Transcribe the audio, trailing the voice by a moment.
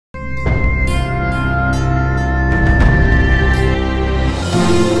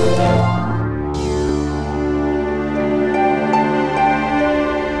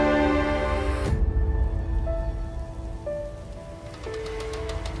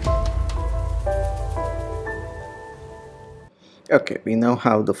Okay, we now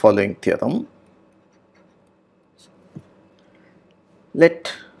have the following theorem.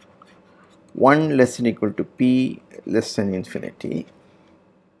 Let 1 less than equal to p less than infinity,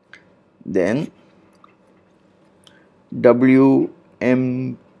 then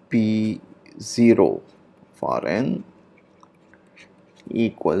WMP0 for n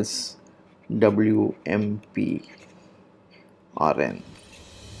equals WMP Rn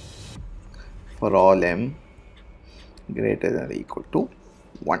for all m greater than or equal to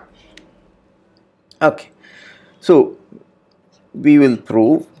 1. Okay, so we will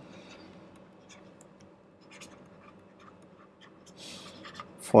prove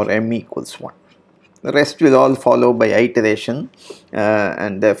for m equals 1. The rest will all follow by iteration,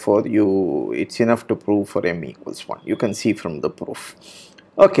 and therefore it's enough to prove for m equals 1. You can see from the proof.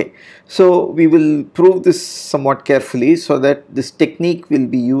 Okay, so we will prove this somewhat carefully so that this technique will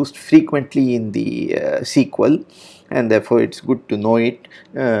be used frequently in the sequel, and therefore it's good to know it.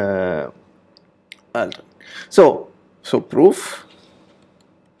 So proof: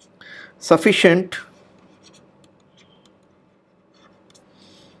 sufficient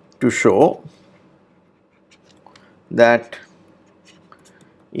to show that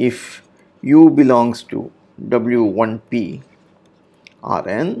if U belongs to W1P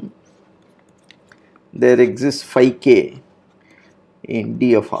Rn, there exists phi k in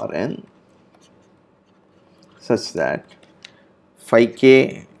D of Rn such that phi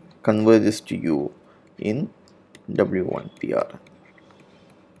k converges to U in W1P Rn.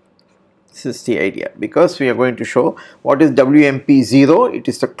 This is the idea, because we are going to show what is WMP0. It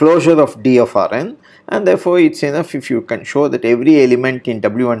is the closure of D of Rn, and therefore it's enough if you can show that every element in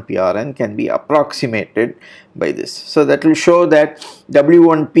W1P Rn can be approximated by this. So that will show that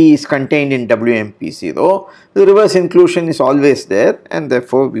W1P is contained in WMP0. The reverse inclusion is always there, and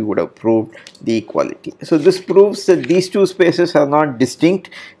therefore we would have proved the equality. So this proves that these two spaces are not distinct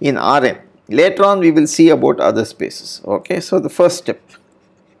in Rn. Later on we will see about other spaces. Okay, so the first step.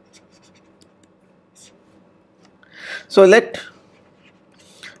 So let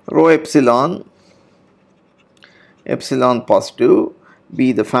rho epsilon positive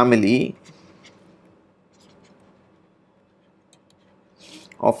be the family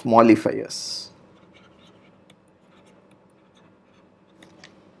of mollifiers.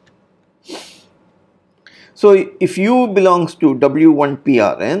 So if U belongs to W1P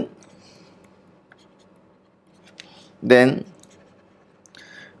Rn, then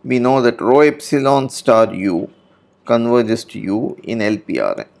we know that rho epsilon star U converges to U in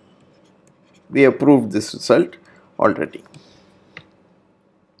LPRn. We have proved this result already.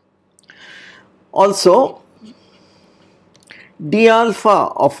 Also, d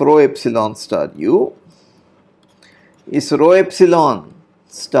alpha of rho epsilon star U is rho epsilon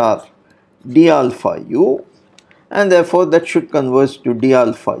star d alpha U, and therefore that should converge to d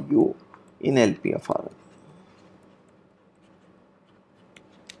alpha U in LP of Rn.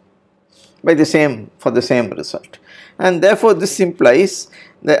 For the same result, and therefore this implies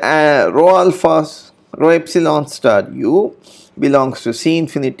the rho epsilon star U belongs to C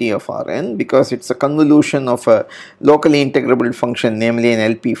infinity of Rn, because it's a convolution of a locally integrable function, namely an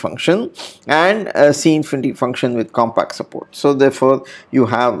LP function, and a C infinity function with compact support. So therefore you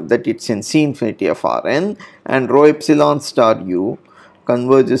have that it's in C infinity of Rn, and rho epsilon star U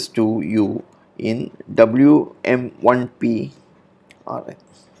converges to U in WM1P Rn.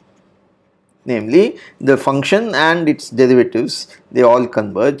 Namely, the function and its derivatives, they all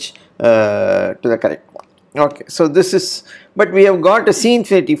converge to the correct one. Okay, so this is, but we have got a C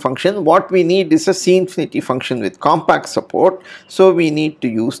infinity function. What we need is a C infinity function with compact support, so we need to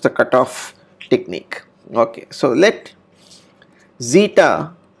use the cutoff technique. Okay, so let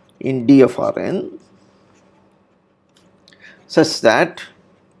zeta in D of Rn such that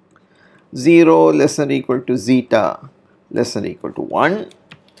 0 less than or equal to zeta less than or equal to 1,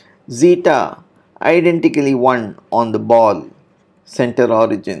 zeta identically 1 on the ball, center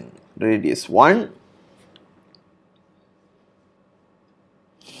origin, radius 1,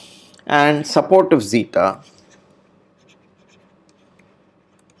 and support of zeta.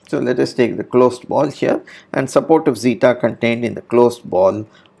 So let us take the closed ball here, and support of zeta contained in the closed ball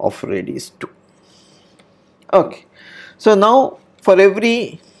of radius 2. Okay, so now for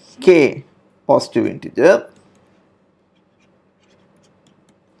every k positive integer,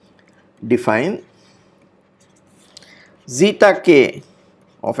 define zeta k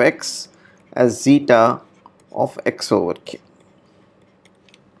of x as zeta of x over k.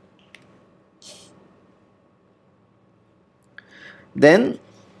 Then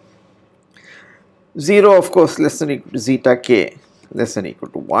 0 of course less than or equal to zeta k less than or equal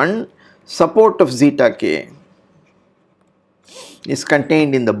to 1, support of zeta k is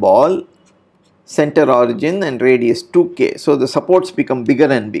contained in the ball, center origin and radius 2k. So the supports become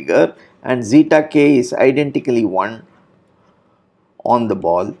bigger and bigger, and zeta k is identically 1 on the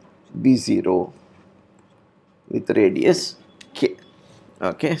ball B0 with radius k.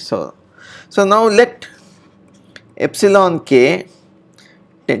 Okay, so now let epsilon k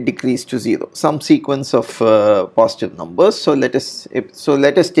decrease to 0, some sequence of positive numbers. So let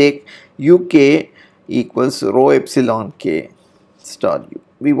us take uk equals rho epsilon k star u.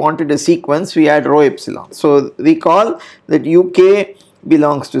 We wanted a sequence, we add rho epsilon. So recall that uk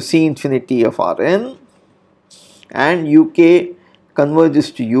belongs to C infinity of Rn and uk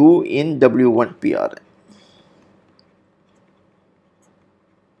converges to u in W1 PRN.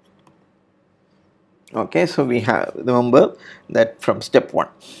 Okay, so we have, remember that from step 1.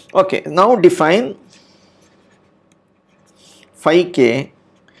 Okay, now define phi k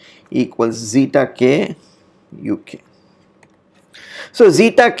equals zeta k uk. So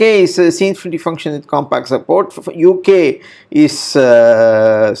zeta k is a C infinity function with compact support, uk is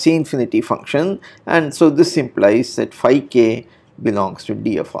C infinity function, and so this implies that phi k belongs to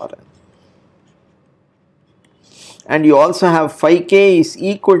D of Rn. And you also have phi k is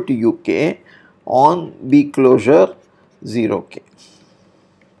equal to uk on B closure 0k,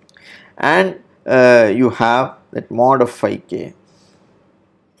 and you have that mod of phi k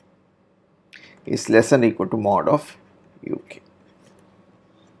is less than or equal to mod of uk.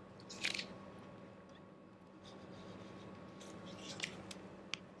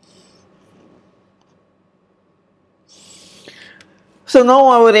 So now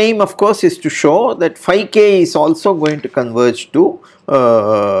our aim, of course, is to show that phi k is also going to converge to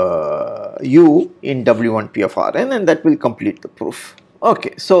u in W1 P of Rn, and that will complete the proof.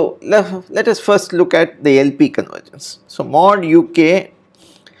 Okay, so let us first look at the LP convergence. So mod uk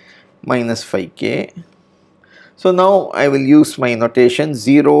minus phi k. So now I will use my notation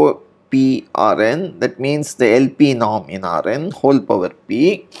 0 p Rn, that means the LP norm in Rn whole power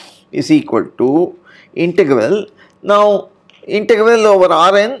p is equal to integral. Now integral over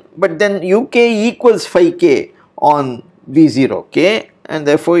Rn, but then uk equals phi k on B0k, and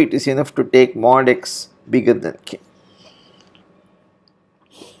therefore it is enough to take mod x bigger than k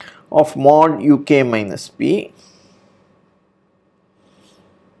of mod uk minus p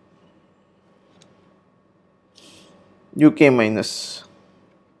minus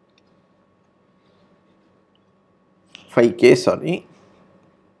phi k, sorry,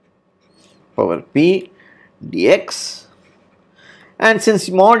 power p dx. And since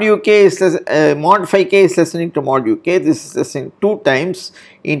mod uk is mod phi k is less than equal to mod uk, this is less than 2 times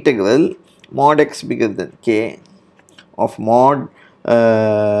integral mod x bigger than k of mod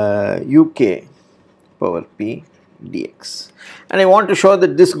uk power p dx. And I want to show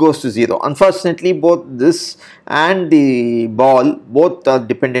that this goes to 0. Unfortunately, both this and the ball both are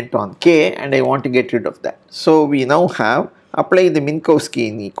dependent on k, and I want to get rid of that. So we now have apply the Minkowski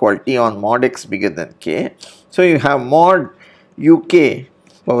inequality on mod x bigger than k. So you have mod uk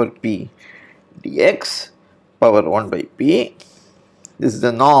power p dx power 1 by p. This is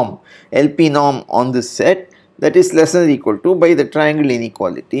the norm, LP norm on this set, that is less than or equal to, by the triangle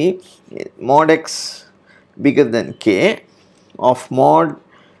inequality, mod x bigger than k of mod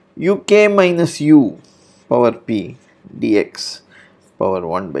uk minus u power p dx power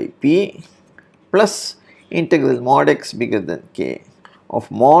 1 by p plus integral mod x bigger than k of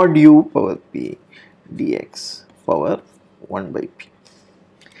mod u power p dx power 1 by p.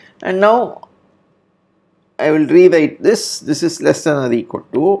 And now I will rewrite this. This is less than or equal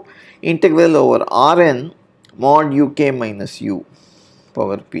to integral over Rn mod uk minus u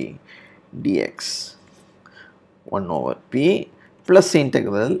power p dx 1 over p plus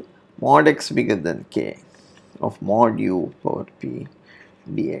integral mod x bigger than k of mod u power p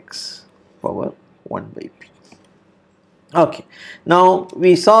dx power 1 by p. Okay. Now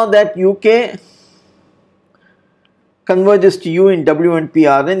we saw that uk converges to u in W1 P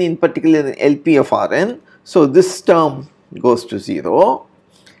Rn, in particular in LP of Rn. So this term goes to 0,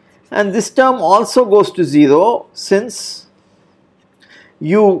 and this term also goes to 0 since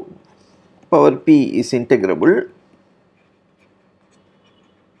u power p is integrable,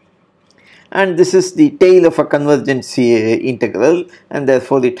 and this is the tail of a convergence integral, and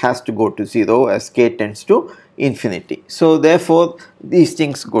therefore it has to go to 0 as k tends to infinity. So therefore these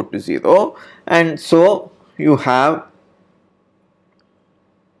things go to 0, and so you have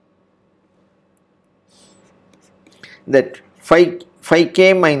that phi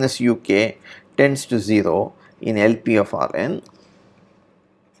k minus uk tends to 0 in LP of Rn,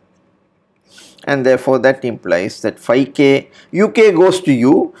 and therefore that implies that phi k uk goes to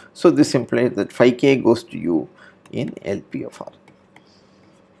u. So this implies that phi k goes to u in LP of Rn.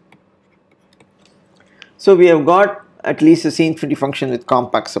 So we have got at least a C infinity function with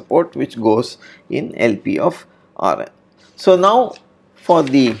compact support which goes in LP of Rn. So now for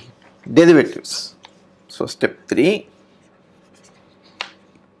the derivatives. So step 3.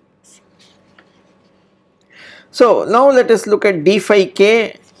 So now let us look at d phi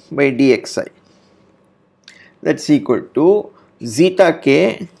k by dxi. That's equal to zeta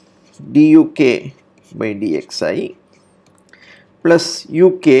k duk by dxi plus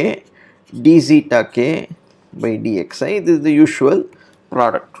uk d zeta k by dxi. This is the usual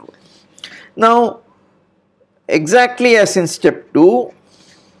product rule. Now exactly as in step 2,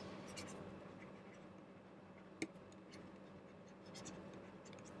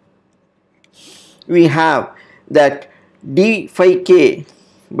 we have that d phi k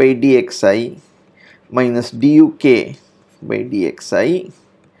by dxi minus duk by dxi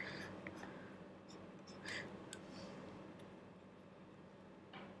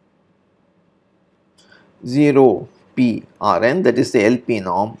zero p Rn, that is the LP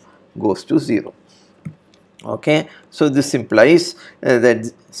norm, goes to 0. Okay, so this implies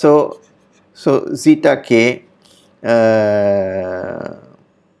that so zeta k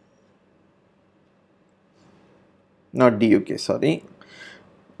not duk, sorry,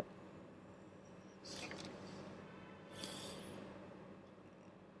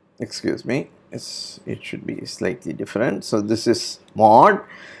 excuse me, it should be slightly different. So this is mod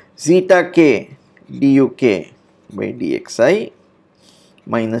zeta k duk by dxi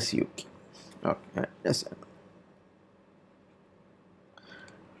minus uk. Okay, yes,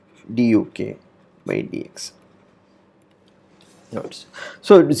 duk by dx. Notes.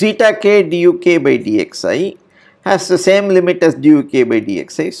 So zeta k duk by dxi has the same limit as duk by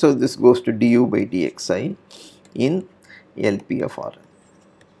dxi. So this goes to du by dxi in LP of Rn.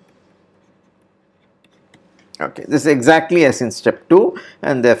 Okay, this is exactly as in step 2,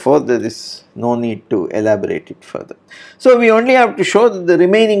 and therefore there is no need to elaborate it further. So we only have to show that the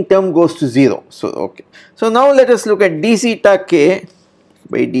remaining term goes to 0. So okay. So now let us look at d zeta k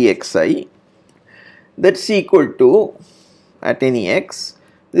by dxi. That's equal to, at any x,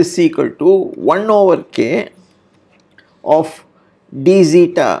 this is equal to 1 over k of d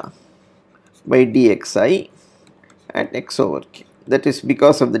zeta by dxi at x over k. That is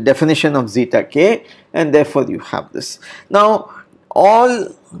because of the definition of zeta k, and therefore you have this. Now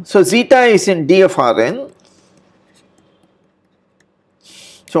so zeta is in d of Rn.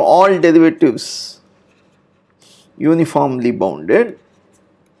 So all derivatives uniformly bounded,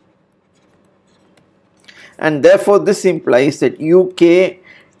 and therefore this implies that uk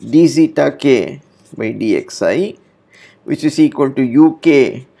d zeta k by dxi, which is equal to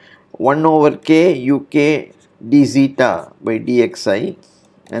uk 1 over k uk d zeta by dxi,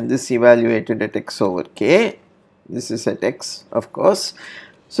 and this evaluated at x over k. This is at x, of course.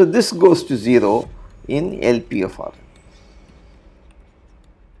 So this goes to 0 in LP of Rn.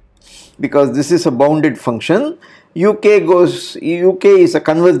 Because this is a bounded function, uk is a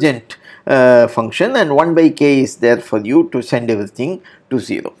convergent function, and 1 by k is there for you to send everything to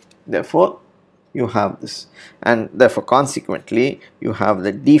 0. Therefore you have this, and therefore consequently you have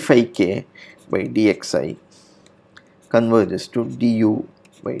the d phi k by dxi converges to du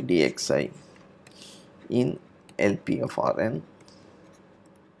by dxi in LP of Rn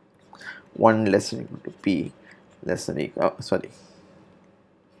 1 less than or equal to p less than or equal,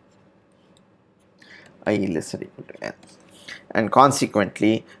 I less than or equal to n, and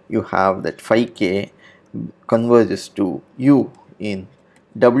consequently you have that phi k converges to u in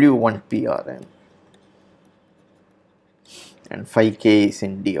w1p Rn, and phi k is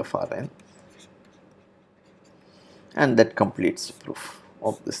in d of Rn, and that completes the proof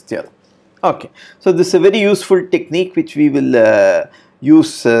of this theorem. Okay, so this is a very useful technique which we will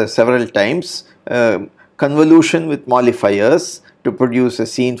use several times. Convolution with modifiers to produce a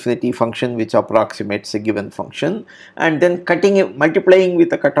C infinity function which approximates a given function, and then multiplying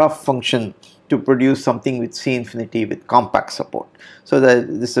with a cutoff function to produce something with C infinity with compact support. So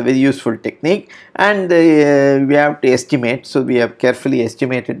this is a very useful technique, and we have to estimate. So we have carefully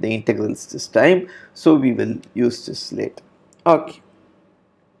estimated the integrals this time. So we will use this later. Okay.